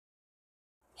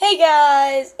Hey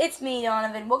guys, it's me,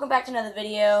 Donovan. Welcome back to another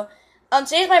video.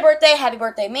 Today's my birthday. Happy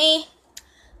birthday, me.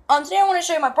 Today I want to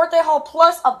show you my birthday haul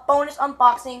plus a bonus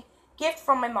unboxing gift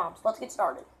from my mom. So let's get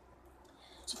started.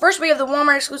 So first we have the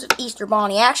Walmart exclusive Easter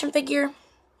Bonnie action figure.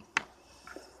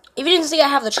 If you didn't see, I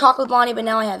have the chocolate Bonnie, but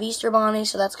now I have Easter Bonnie,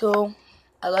 so that's cool.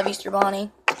 I love Easter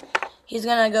Bonnie. He's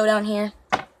gonna go down here.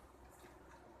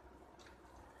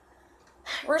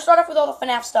 We're gonna start off with all the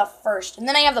FNAF stuff first, and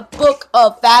then I have the Book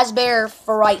of Fazbear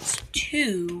Frights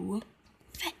 2.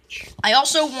 Fetch. I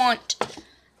also want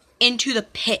Into the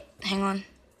Pit. Hang on.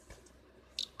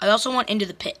 I also want Into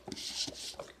the Pit.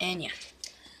 And yeah.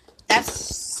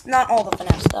 That's not all the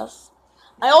FNAF stuff.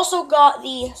 I also got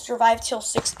the Survive Till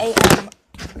 6 a.m.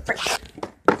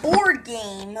 board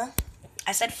game.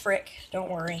 I said frick, don't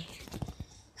worry.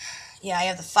 Yeah, I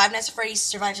have the Five Nights at Freddy's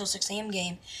Survive Till 6 a.m.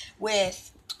 game with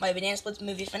my Banana Splits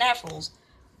movie FNAF rules.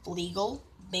 Legal,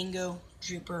 Bingo,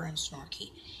 Drooper, and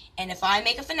Snarky. And if I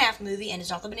make a FNAF movie and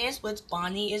it's not the Banana Splits,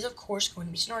 Bonnie is, of course, going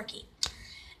to be Snarky.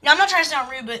 Now, I'm not trying to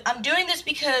sound rude, but I'm doing this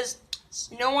because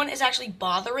no one is actually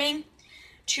bothering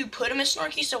to put him as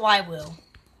Snarky, so I will.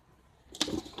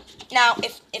 Now,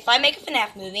 if I make a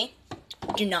FNAF movie,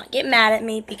 do not get mad at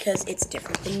me because it's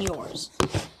different than yours.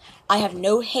 I have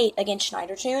no hate against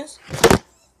Schneider Tunes.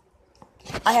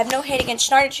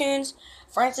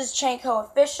 Francis Chanko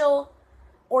Official,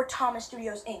 or Thomas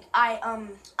Studios Inc. I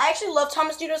actually love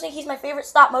Thomas Studios Inc. He's my favorite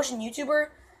stop motion YouTuber.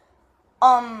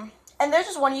 And there's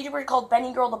this one YouTuber called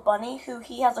Benny Girl the Bunny who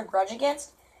he has a grudge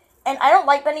against. And I don't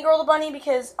like Benny Girl the Bunny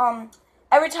because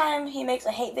every time he makes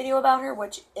a hate video about her,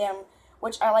 which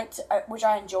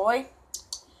I enjoy.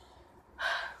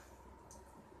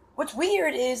 What's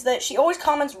weird is that she always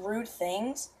comments rude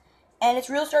things, and it's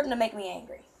really starting to make me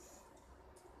angry.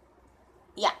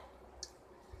 Yeah.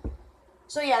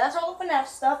 So yeah, that's all the FNAF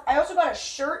stuff. I also got a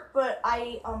shirt, but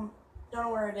I don't know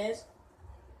where it is.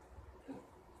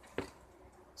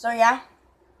 So yeah.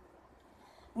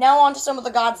 Now on to some of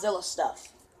the Godzilla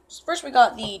stuff. So first we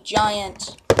got the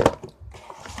giant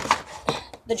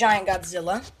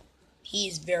Godzilla.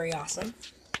 He's very awesome.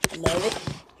 I love it.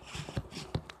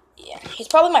 Yeah, he's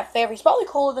probably my favorite. He's probably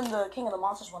cooler than the King of the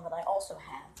Monsters one that I also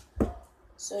have.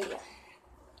 So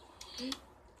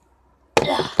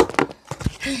yeah.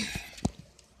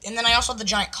 And then I also have the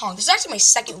Giant Kong. This is actually my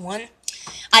second one.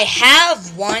 I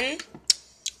have one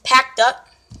packed up.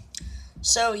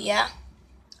 So, yeah.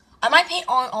 I might paint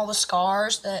on all the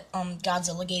scars that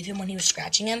Godzilla gave him when he was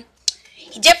scratching him.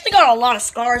 He definitely got a lot of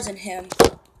scars in him.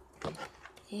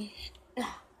 And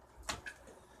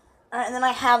then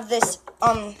I have this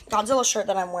Godzilla shirt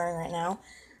that I'm wearing right now.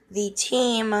 The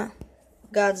Team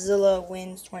Godzilla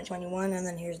Wins 2021. And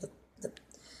then here's the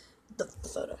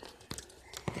photo.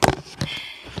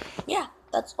 Yeah,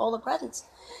 that's all the presents.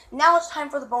 Now it's time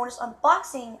for the bonus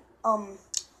unboxing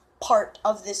part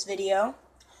of this video.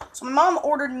 So my mom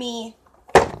ordered me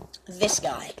this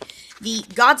guy. The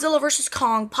Godzilla vs.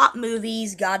 Kong Pop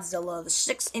Movies Godzilla, the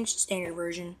 6-inch standard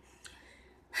version.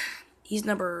 He's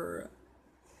number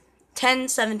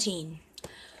 1017.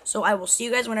 So I will see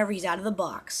you guys whenever he's out of the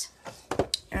box.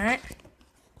 Alright.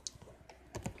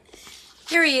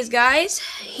 Here he is, guys.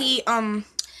 He,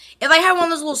 if I had one of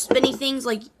those little spinny things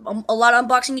like a lot of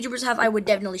unboxing YouTubers have, I would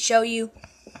definitely show you.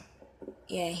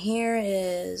 Yeah, here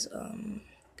is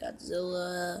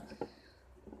Godzilla.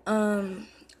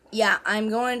 Yeah, I'm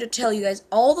going to tell you guys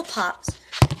all the pops,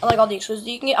 like all the exclusives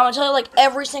you can get. I'm going to tell you like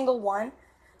every single one,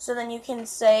 so then you can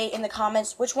say in the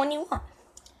comments which one you want.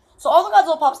 So all the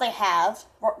Godzilla pops they have,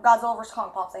 Godzilla vs. Kong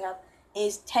pops they have,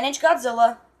 is 10-inch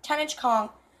Godzilla, 10-inch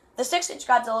Kong, the 6-inch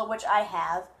Godzilla, which I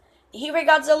have, the Heat-Ray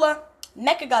Godzilla,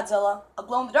 Mecha Godzilla, a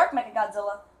glow-in-the-dark Mecha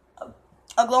Godzilla,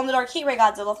 a glow-in-the-dark Heat-Ray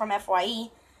Godzilla from FYE.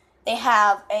 They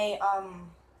have a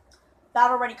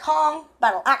Battle Ready Kong,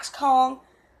 Battle Axe Kong,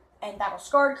 and Battle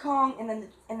Scarred Kong, and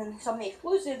then some of the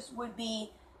exclusives would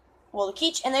be, well,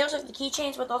 and they also have the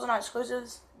keychains, but those are not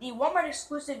exclusives. The Walmart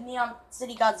exclusive Neon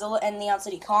City Godzilla and Neon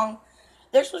City Kong,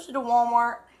 they're exclusive to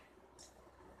Walmart.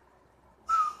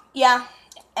 Yeah,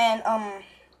 and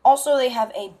also they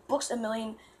have a Books A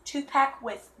Million 2-pack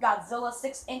with Godzilla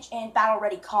 6-inch and Battle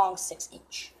Ready Kong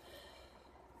 6-inch.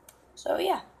 So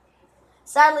yeah.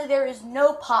 Sadly, there is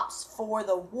no pops for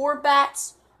the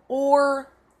Warbats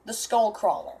or the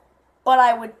Skullcrawler. But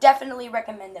I would definitely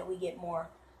recommend that we get more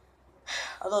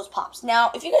of those pops.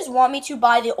 Now, if you guys want me to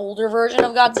buy the older version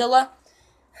of Godzilla,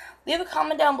 leave a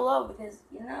comment down below because,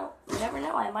 you know, you never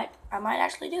know, I might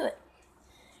actually do it.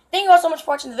 Thank you all so much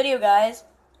for watching the video, guys.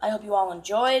 I hope you all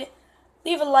enjoyed.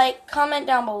 Leave a like, comment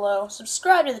down below,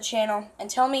 subscribe to the channel, and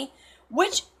tell me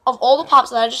which of all the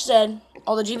pops that I just said,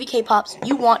 all the GVK pops,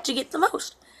 you want to get the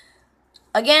most.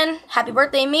 Again, happy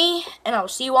birthday, me, and I will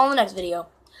see you all in the next video.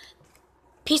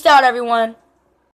 Peace out, everyone.